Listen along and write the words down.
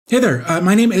Hey there,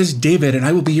 my name is David and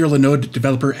I will be your Linode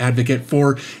developer advocate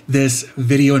for this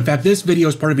video. In fact, this video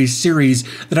is part of a series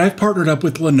that I've partnered up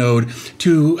with Linode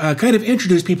to kind of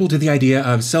introduce people to the idea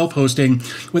of self-hosting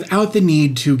without the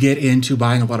need to get into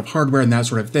buying a lot of hardware and that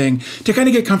sort of thing, to kind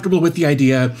of get comfortable with the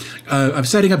idea of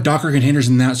setting up Docker containers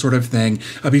and that sort of thing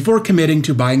before committing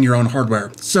to buying your own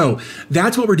hardware. So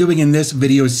that's what we're doing in this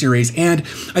video series. And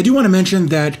I do want to mention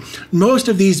that most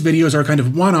of these videos are kind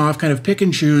of one-off, kind of pick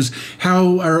and choose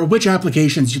how or which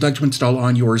applications you'd like to install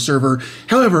on your server.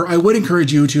 However, I would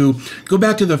encourage you to go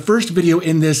back to the first video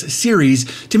in this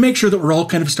series to make sure that we're all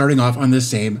kind of starting off on the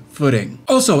same footing.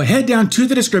 Also, head down to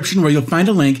the description where you'll find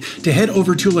a link to head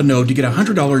over to Linode to get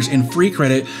 $100 in free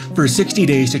credit for 60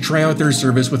 days to try out their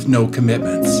service with no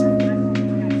commitments.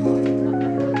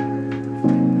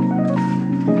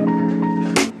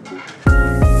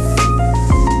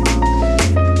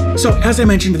 So as I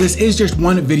mentioned, this is just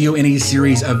one video in a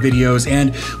series of videos,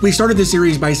 and we started the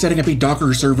series by setting up a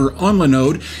Docker server on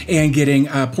Linode and getting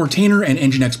Portainer and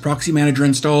Nginx Proxy Manager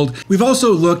installed. We've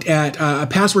also looked at a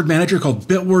password manager called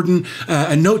Bitwarden,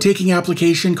 a note-taking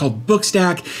application called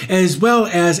Bookstack, as well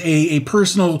as a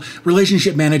personal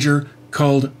relationship manager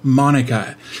called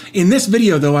Monica. In this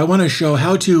video, though, I want to show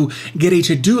how to get a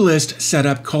to-do list set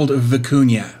up called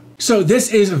Vikunja. So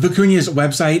this is Vikunja's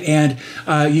website, and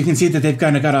you can see that they've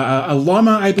kind of got a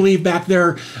llama, I believe, back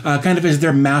there, kind of as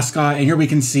their mascot. And here we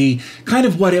can see kind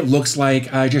of what it looks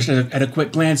like just at a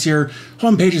quick glance here.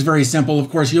 Homepage is very simple. Of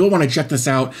course, you'll want to check this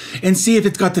out and see if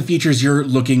it's got the features you're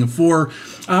looking for.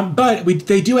 But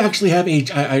they do actually have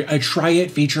a try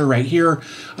it feature right here.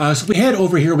 So if we head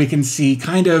over here, we can see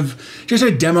kind of just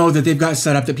a demo that they've got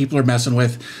set up that people are messing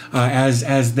with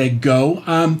as they go.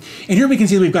 And here we can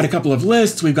see we've got a couple of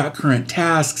lists. We've got current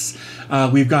tasks.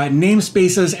 We've got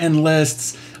namespaces and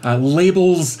lists,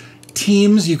 labels,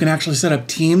 teams. You can actually set up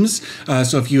teams.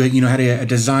 So if you had a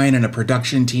design and a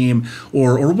production team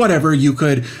or whatever, you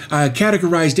could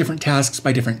categorize different tasks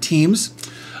by different teams.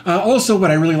 Also,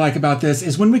 what I really like about this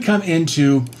is when we come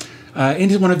into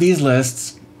one of these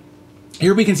lists,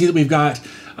 here we can see that we've got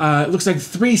it looks like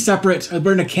three separate,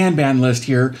 we're in a Kanban list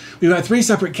here. We've got three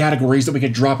separate categories that we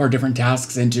could drop our different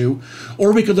tasks into.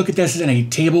 Or we could look at this in a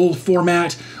table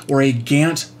format or a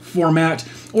Gantt format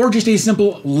or just a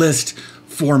simple list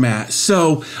format.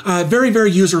 So very,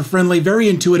 very user-friendly, very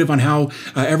intuitive on how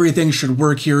everything should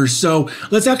work here. So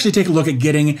let's actually take a look at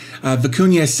getting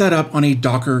Vikunja set up on a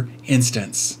Docker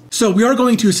instance. So we are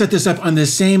going to set this up on the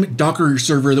same Docker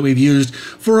server that we've used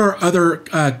for our other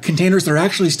containers that are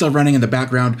actually still running in the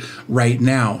background right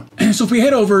now. So if we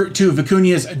head over to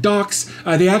Vikunja's docs,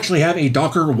 they actually have a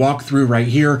Docker walkthrough right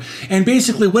here. And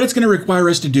basically what it's going to require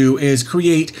us to do is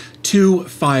create two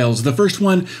files. The first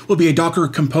one will be a docker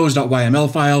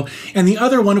compose.yml file, and the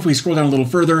other one, if we scroll down a little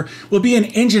further, will be an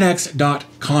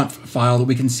nginx.conf file that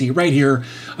we can see right here.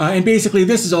 And basically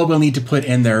this is all we'll need to put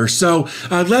in there. So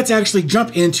let's actually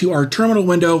jump into our terminal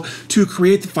window to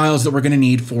create the files that we're going to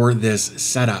need for this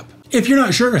setup. If you're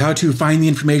not sure how to find the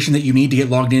information that you need to get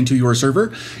logged into your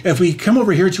server, if we come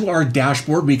over here to our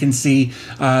dashboard, we can see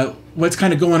what's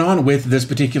kind of going on with this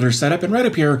particular setup. And right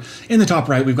up here in the top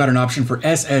right, we've got an option for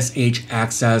SSH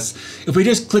access. If we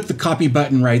just click the copy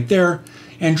button right there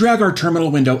and drag our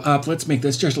terminal window up, let's make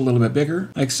this just a little bit bigger,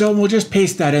 like so. And we'll just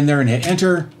paste that in there and hit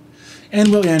enter, and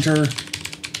we'll enter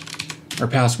our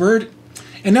password.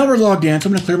 And now we're logged in, so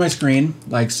I'm going to clear my screen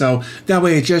like so. That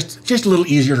way it's just a little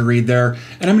easier to read there.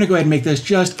 And I'm going to go ahead and make this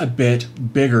just a bit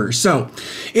bigger. So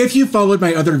if you followed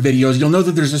my other videos, you'll know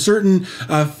that there's a certain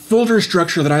folder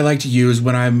structure that I like to use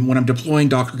when I'm deploying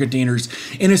Docker containers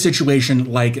in a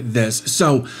situation like this.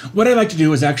 So what I like to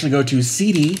do is actually go to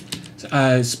cd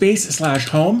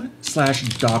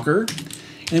 /home/docker, and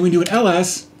then we do an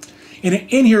ls. And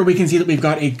in here, we can see that we've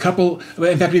got a couple,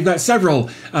 in fact, we've got several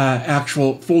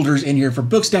actual folders in here for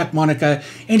Bookstack, Monica,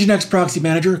 Nginx Proxy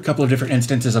Manager, a couple of different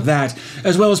instances of that,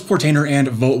 as well as Portainer and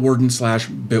Bitwarden.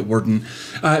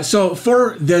 So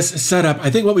for this setup,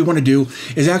 I think what we want to do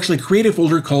is actually create a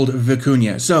folder called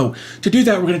Vikunja. So to do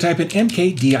that, we're going to type in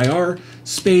mkdir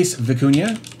space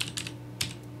Vikunja,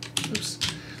 oops,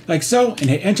 like so,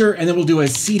 and hit enter, and then we'll do a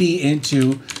cd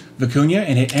into Vikunja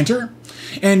and hit enter.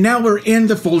 And now we're in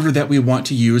the folder that we want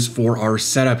to use for our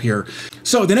setup here.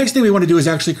 So the next thing we want to do is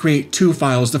actually create two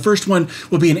files. The first one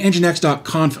will be an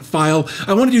nginx.conf file.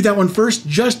 I want to do that one first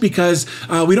just because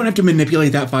we don't have to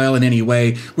manipulate that file in any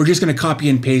way. We're just going to copy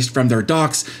and paste from their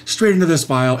docs straight into this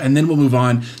file, and then we'll move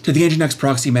on to the Nginx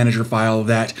Proxy Manager file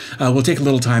that will take a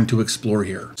little time to explore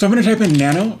here. So I'm going to type in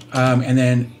nano and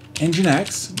then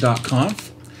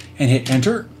nginx.conf and hit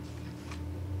enter.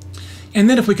 And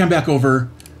then if we come back over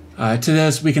to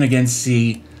this, we can again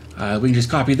see We can just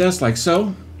copy this like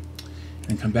so,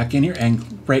 and come back in here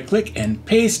and right click and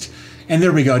paste. And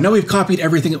there we go. Now we've copied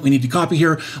everything that we need to copy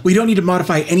here. We don't need to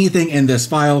modify anything in this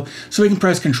file. So we can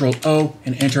press Control O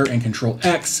and enter and Control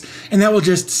X, and that will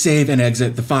just save and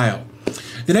exit the file.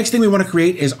 The next thing we want to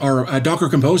create is our docker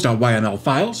compose.yml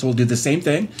file. So we'll do the same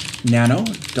thing, nano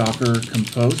docker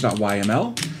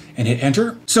compose.yml, and hit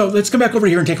enter. So let's come back over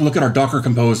here and take a look at our Docker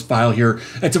Compose file here.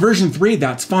 It's a version 3,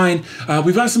 that's fine.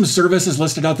 We've got some services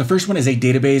listed out. The first one is a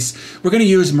database. We're going to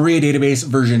use Maria Database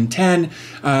version 10.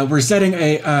 We're setting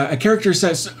a character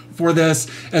set for this,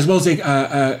 as well as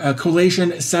a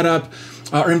collation setup.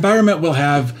 Our environment will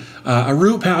have a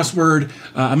root password,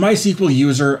 a MySQL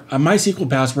user, a MySQL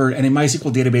password, and a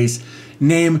MySQL database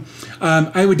name.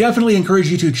 I would definitely encourage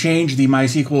you to change the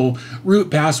MySQL root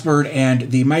password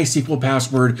and the MySQL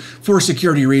password for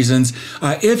security reasons.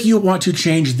 If you want to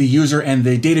change the user and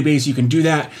the database, you can do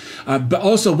that. But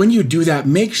also, when you do that,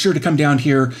 make sure to come down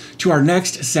here to our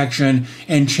next section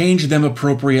and change them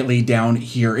appropriately down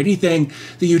here. Anything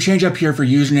that you change up here for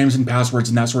usernames and passwords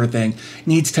and that sort of thing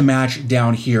needs to match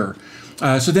down here.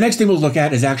 So the next thing we'll look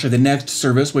at is actually the next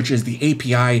service, which is the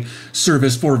API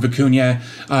service for Vikunja.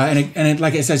 And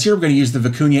like it says here, we're going to use the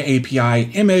Vikunja API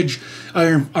image.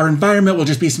 Our environment will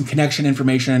just be some connection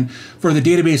information for the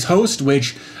database host,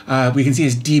 which we can see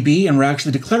is DB, and we're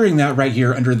actually declaring that right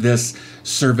here under this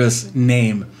service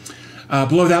name.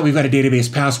 Below that, we've got a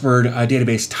database password, a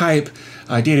database type,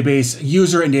 a database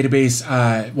user, and database,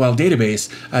 database.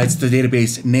 It's the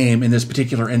database name in this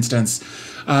particular instance.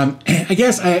 I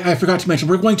guess I forgot to mention,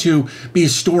 we're going to be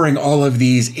storing all of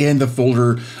these in the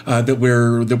folder that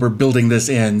we're building this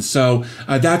in. So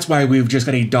that's why we've just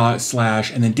got a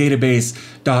 // and then database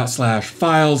 /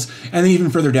 files, and then even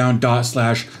further down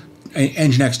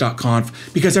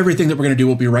 /nginx.conf, because everything that we're going to do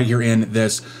will be right here in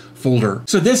this folder.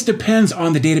 So this depends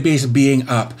on the database being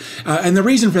up. And the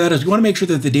reason for that is we want to make sure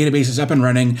that the database is up and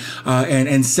running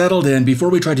and settled in before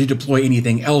we try to deploy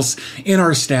anything else in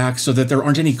our stack, so that there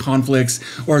aren't any conflicts,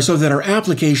 or so that our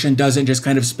application doesn't just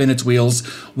kind of spin its wheels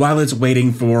while it's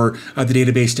waiting for the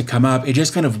database to come up. It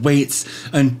just kind of waits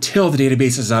until the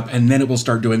database is up, and then it will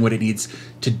start doing what it needs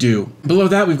to do. Below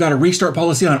that, we've got a restart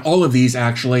policy on all of these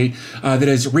actually, that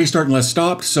is restart unless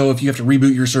stopped. So if you have to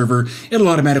reboot your server, it'll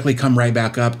automatically come right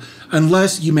back up,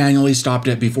 unless you manually stopped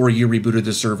it before you rebooted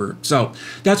the server. So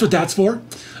that's what that's for.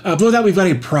 Below that, we've got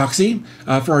a proxy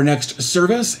for our next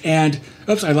service. And,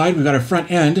 oops, I lied, we've got a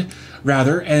front end,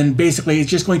 rather. And basically, it's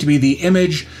just going to be the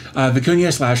image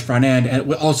Vikunja / front end,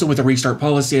 and also with a restart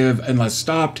policy of unless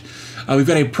stopped. We've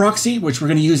got a proxy, which we're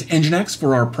going to use Nginx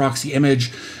for our proxy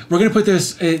image. We're going to put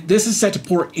this, this is set to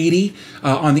port 80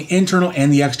 on the internal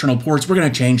and the external ports. We're going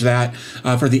to change that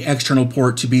for the external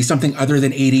port to be something other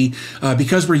than 80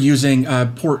 because we're using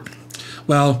port,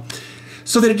 well,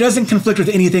 so that it doesn't conflict with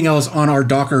anything else on our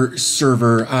Docker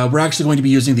server. We're actually going to be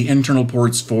using the internal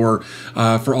ports for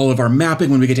all of our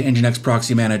mapping when we get to Nginx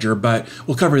Proxy Manager, but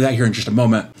we'll cover that here in just a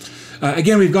moment.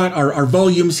 Again, we've got our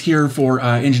volumes here for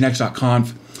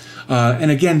nginx.conf.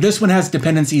 And again, this one has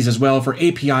dependencies as well for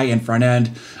API and front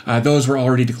end. Those were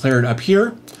already declared up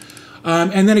here.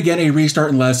 And then again, a restart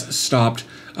unless stopped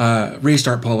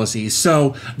restart policy.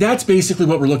 So that's basically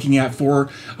what we're looking at for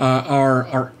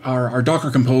our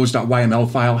docker compose.yml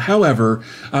file. However,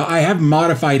 I have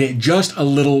modified it just a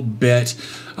little bit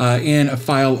in a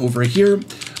file over here.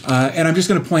 And I'm just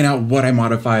going to point out what I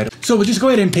modified. So we'll just go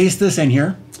ahead and paste this in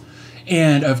here.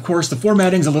 And of course, the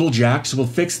formatting's a little jacked, so we'll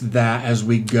fix that as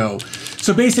we go.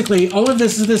 So basically, all of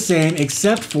this is the same,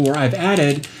 except for I've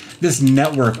added this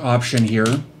network option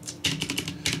here.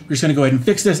 We're just going to go ahead and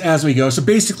fix this as we go. So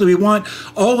basically, we want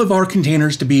all of our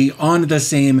containers to be on the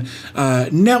same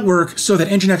network so that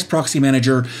Nginx Proxy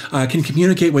Manager can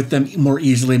communicate with them more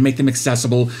easily and make them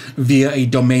accessible via a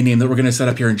domain name that we're going to set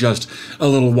up here in just a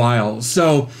little while.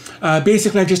 So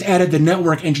basically, I've just added the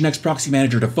network Nginx Proxy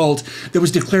Manager default that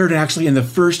was declared actually in the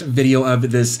first video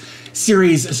of this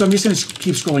series. So I'm just going to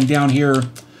keep scrolling down here,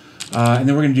 and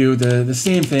then we're going to do the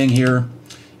same thing here.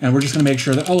 And we're just going to make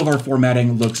sure that all of our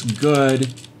formatting looks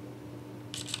good.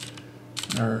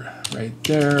 Right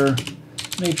there.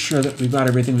 Make sure that we've got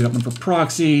everything. We've got one for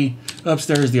proxy. Oops,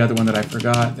 there's the other one that I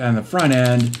forgot. And the front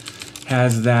end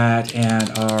has that, and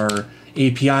our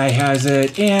API has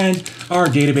it, and our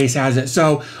database has it.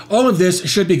 So all of this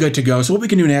should be good to go. So what we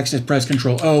can do next is press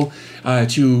Control-O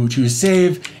to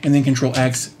save, and then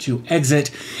Control-X to exit.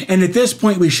 And at this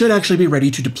point, we should actually be ready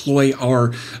to deploy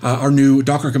our new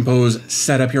Docker Compose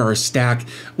setup here, our stack,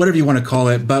 whatever you want to call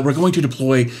it. But we're going to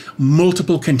deploy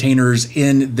multiple containers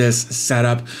in this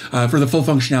setup for the full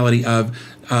functionality of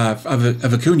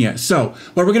Vikunja. So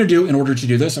what we're going to do in order to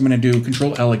do this, I'm going to do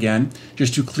Control L again,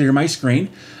 just to clear my screen.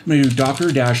 I'm going to do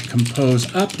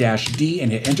docker-compose up-d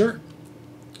and hit enter.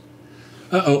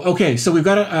 Okay, so we've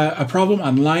got a problem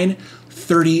on line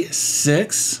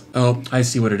 36. Oh, I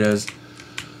see what it is.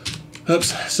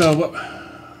 Oops, so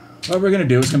what we're going to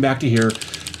do is come back to here.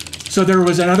 So there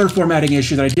was another formatting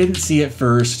issue that I didn't see at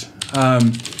first.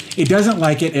 It doesn't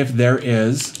like it if there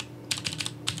is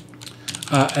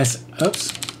oops.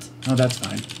 Oh, that's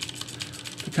fine.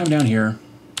 Come down here.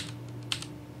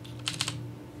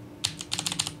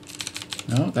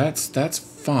 No, that's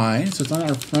fine. So it's on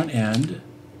our front end.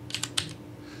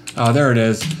 Oh, there it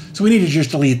is. So we need to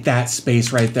just delete that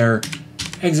space right there.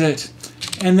 Exit.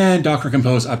 And then docker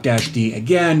compose up-d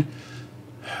again.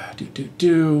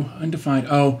 Undefined.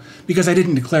 Oh, because I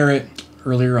didn't declare it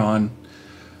earlier on.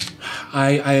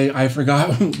 I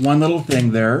forgot one little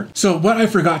thing there. So what I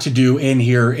forgot to do in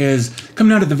here is come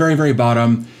down to the very, very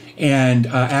bottom and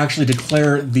actually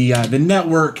declare the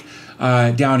network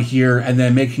down here, and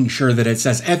then making sure that it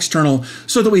says external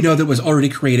so that we know that it was already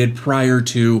created prior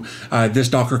to this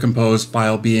Docker Compose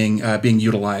file being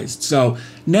utilized. So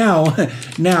now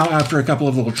after a couple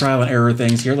of little trial and error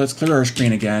things here, let's clear our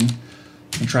screen again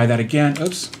and try that again.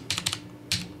 Oops.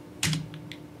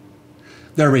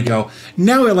 There we go.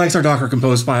 Now it likes our Docker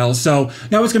Compose file. So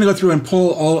now it's going to go through and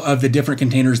pull all of the different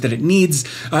containers that it needs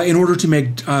in order to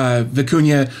make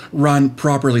Vikunja run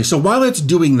properly. So while it's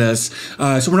doing this,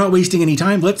 so we're not wasting any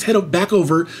time, let's head back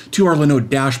over to our Linode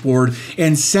dashboard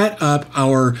and set up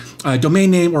our domain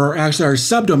name, or actually our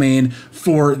subdomain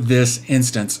for this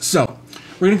instance. So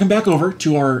we're going to come back over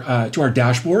to our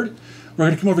dashboard. We're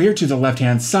going to come over here to the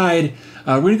left-hand side.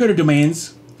 We're going to go to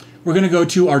domains. We're going to go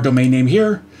to our domain name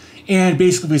here. And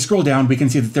basically, if we scroll down, we can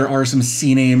see that there are some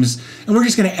CNAMEs, and we're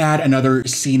just going to add another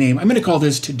CNAME. I'm going to call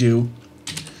this to do,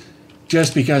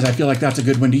 just because I feel like that's a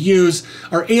good one to use.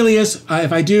 Our alias,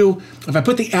 if I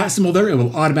put the @ symbol there, it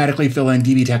will automatically fill in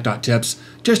dbtech.tips,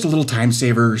 just a little time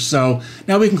saver. So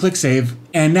now we can click save.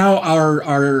 And now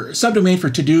our subdomain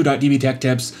for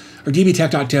to-do.dbtech.tips, or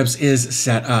dbtech.tips, is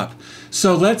set up.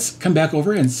 So let's come back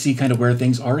over and see kind of where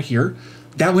things are here.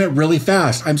 That went really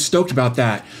fast. I'm stoked about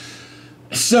that.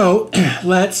 So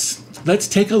let's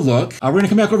take a look. We're going to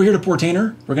come back over here to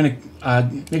Portainer. We're going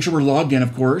to make sure we're logged in,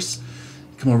 of course.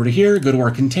 Come over to here, go to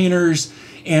our containers,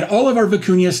 and all of our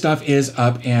Vikunja stuff is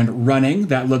up and running.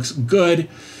 That looks good.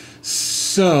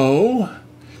 So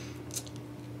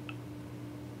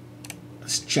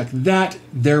let's check that.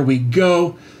 There we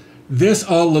go. This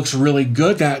all looks really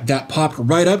good. That popped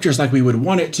right up just like we would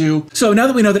want it to. So now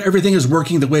that we know that everything is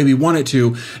working the way we want it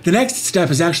to, the next step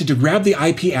is actually to grab the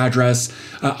IP address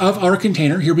of our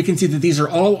container. Here we can see that these are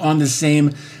all on the same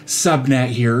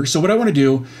subnet here. So what I want to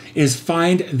do is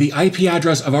find the IP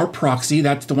address of our proxy.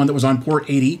 That's the one that was on port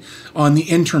 80 on the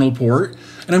internal port.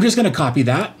 And I'm just going to copy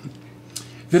that.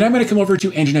 Then I'm going to come over to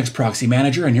Nginx Proxy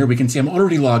Manager, and here we can see I'm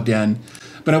already logged in.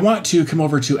 But I want to come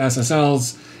over to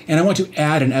SSLs, and I want to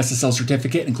add an SSL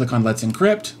certificate and click on Let's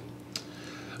Encrypt.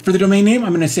 For the domain name,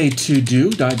 I'm going to say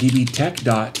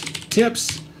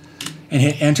todo.dbtech.tips and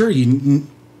hit enter. You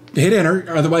hit enter,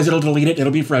 otherwise it'll delete it.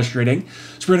 It'll be frustrating.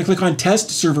 So we're going to click on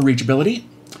Test Server Reachability.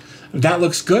 That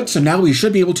looks good. So now we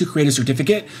should be able to create a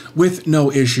certificate with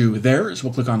no issue there. So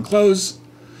we'll click on Close.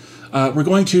 We're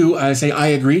going to say I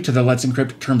agree to the Let's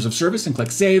Encrypt Terms of Service and click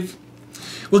Save.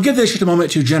 We'll give this just a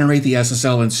moment to generate the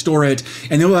SSL and store it,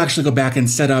 and then we'll actually go back and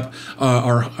set up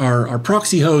our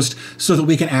proxy host so that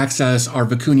we can access our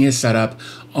Vikunja setup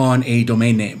on a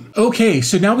domain name. Okay,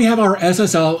 so now we have our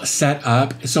SSL set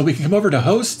up, so we can come over to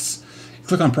Hosts,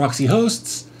 click on Proxy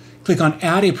Hosts, click on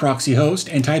Add a Proxy Host,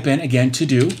 and type in, again,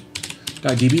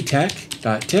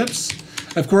 todo.dbtech.tips.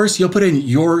 Of course, you'll put in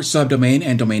your subdomain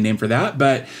and domain name for that,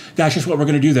 but that's just what we're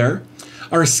going to do there.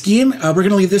 Our scheme, we're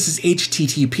going to leave this as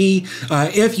HTTP.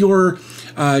 If your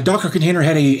Docker container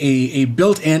had a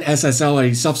built-in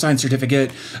SSL, a self-signed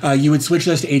certificate, you would switch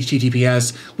this to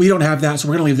HTTPS. We don't have that, so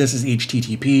we're going to leave this as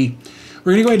HTTP.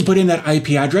 We're going to go ahead and put in that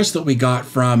IP address that we got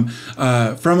from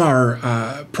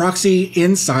our proxy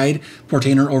inside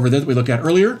Portainer over there that we looked at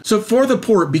earlier. So for the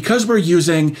port, because we're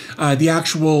using the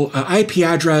actual IP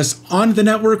address on the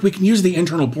network, we can use the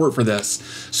internal port for this.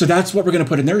 So that's what we're going to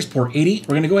put in there is port 80.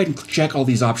 We're going to go ahead and check all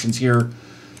these options here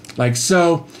like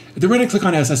so. Then we're going to click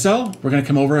on SSL. We're going to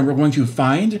come over and we're going to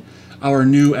find our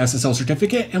new SSL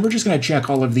certificate, and we're just going to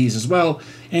check all of these as well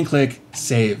and click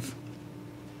Save.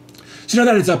 So now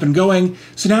that it's up and going,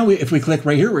 so now if we click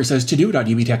right here where it says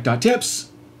todo.dbtech.tips,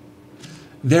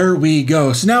 There we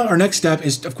go. So now our next step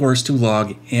is, of course, to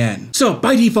log in. So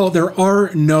by default, there are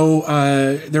no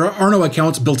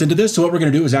accounts built into this. So what we're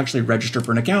going to do is actually register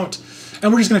for an account,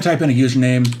 and we're just going to type in a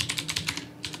username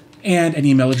and an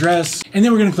email address, and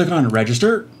then we're going to click on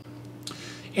register,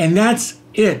 and that's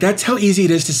it. That's how easy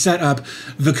it is to set up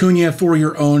Vikunja for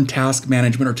your own task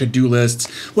management or to-do lists,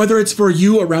 whether it's for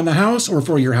you around the house or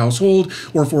for your household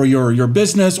or for your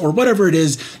business or whatever it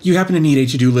is you happen to need a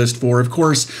to-do list for. Of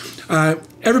course,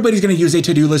 everybody's going to use a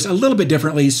to-do list a little bit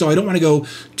differently, so I don't want to go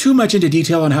too much into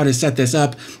detail on how to set this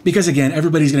up because, again,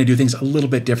 everybody's going to do things a little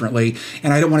bit differently,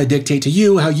 and I don't want to dictate to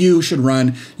you how you should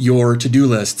run your to-do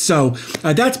list. So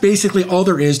that's basically all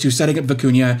there is to setting up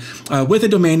Vikunja with a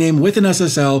domain name, with an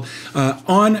SSL,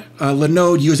 on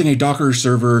Linode using a Docker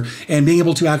server and being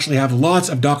able to actually have lots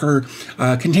of Docker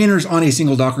containers on a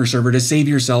single Docker server to save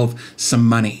yourself some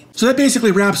money. So that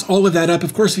basically wraps all of that up.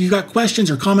 Of course, if you've got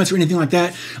questions or comments or anything like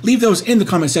that, leave those in the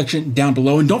comment section down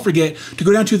below. And don't forget to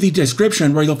go down to the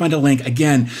description where you'll find a link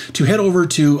again to head over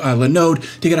to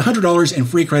Linode to get $100 in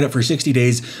free credit for 60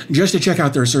 days just to check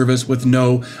out their service with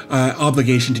no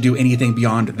obligation to do anything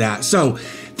beyond that. So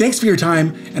thanks for your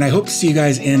time, and I hope to see you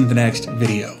guys in the next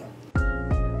video.